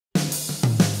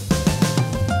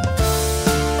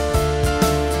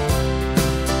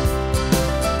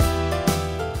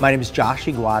My name is Josh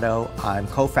Yguado. I'm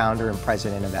co-founder and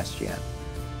president of SGN.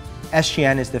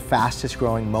 SGN is the fastest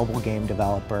growing mobile game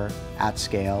developer at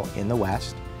scale in the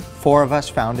West. 4 of us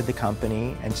founded the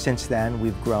company, and since then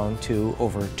we've grown to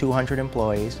over 200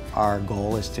 employees. Our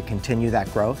goal is to continue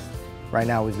that growth. Right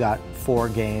now we've got 4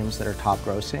 games that are top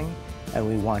grossing, and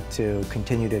we want to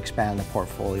continue to expand the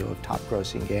portfolio of top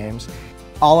grossing games.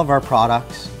 All of our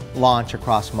products launch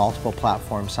across multiple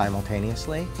platforms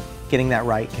simultaneously. Getting that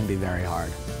right can be very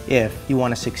hard. If you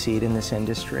want to succeed in this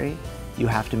industry, you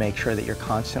have to make sure that you're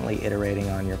constantly iterating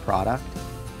on your product.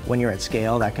 When you're at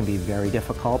scale, that can be very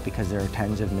difficult because there are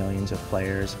tens of millions of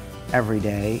players every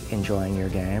day enjoying your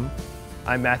game.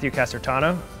 I'm Matthew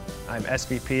Casertano. I'm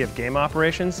SVP of Game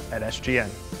Operations at SGN.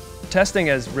 Testing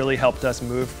has really helped us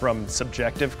move from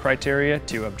subjective criteria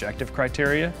to objective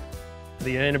criteria.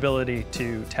 The inability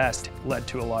to test led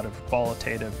to a lot of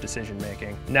qualitative decision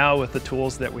making. Now with the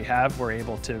tools that we have, we're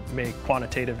able to make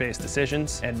quantitative-based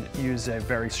decisions and use a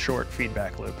very short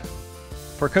feedback loop.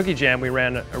 For Cookie Jam, we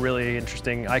ran a really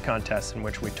interesting icon test in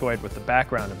which we toyed with the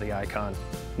background of the icon.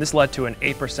 This led to an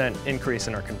 8% increase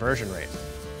in our conversion rate.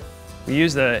 We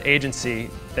used an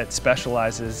agency that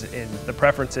specializes in the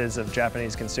preferences of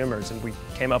Japanese consumers, and we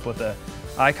came up with an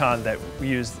icon that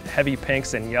used heavy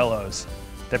pinks and yellows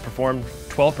that performed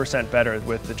 12% better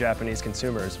with the Japanese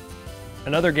consumers.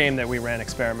 Another game that we ran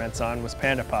experiments on was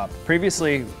Panda Pop.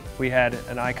 Previously, we had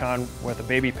an icon with a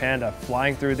baby panda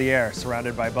flying through the air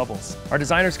surrounded by bubbles. Our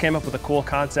designers came up with a cool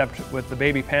concept with the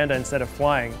baby panda. Instead of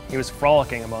flying, he was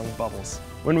frolicking among bubbles.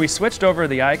 When we switched over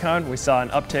the icon, we saw an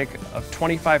uptick of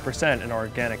 25% in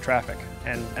organic traffic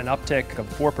and an uptick of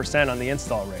 4% on the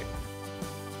install rate.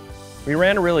 We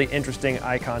ran a really interesting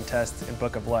icon test in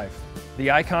Book of Life. The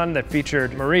icon that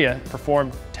featured Maria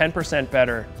performed 10%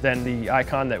 better than the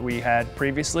icon that we had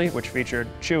previously, which featured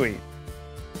Chewie.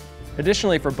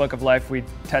 Additionally, for Book of Life, we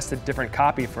tested different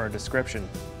copy for our description.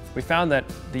 We found that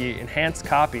the enhanced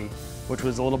copy, which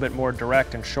was a little bit more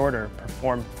direct and shorter,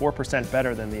 performed 4%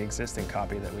 better than the existing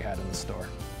copy that we had in the store.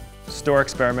 Store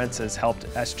Experiments has helped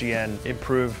SGN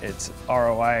improve its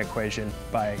ROI equation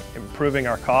by improving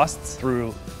our costs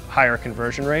through higher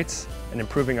conversion rates and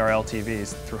improving our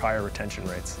LTVs through higher retention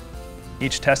rates.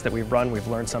 Each test that we've run, we've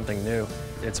learned something new.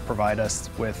 It's provided us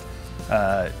with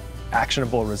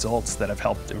actionable results that have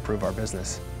helped improve our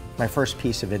business. My first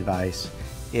piece of advice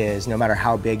is no matter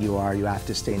how big you are, you have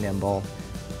to stay nimble,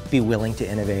 be willing to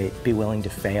innovate, be willing to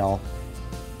fail.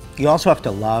 You also have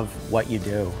to love what you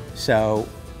do. So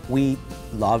we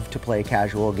love to play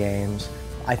casual games.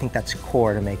 I think that's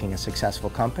core to making a successful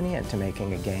company and to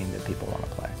making a game that people want to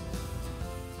play.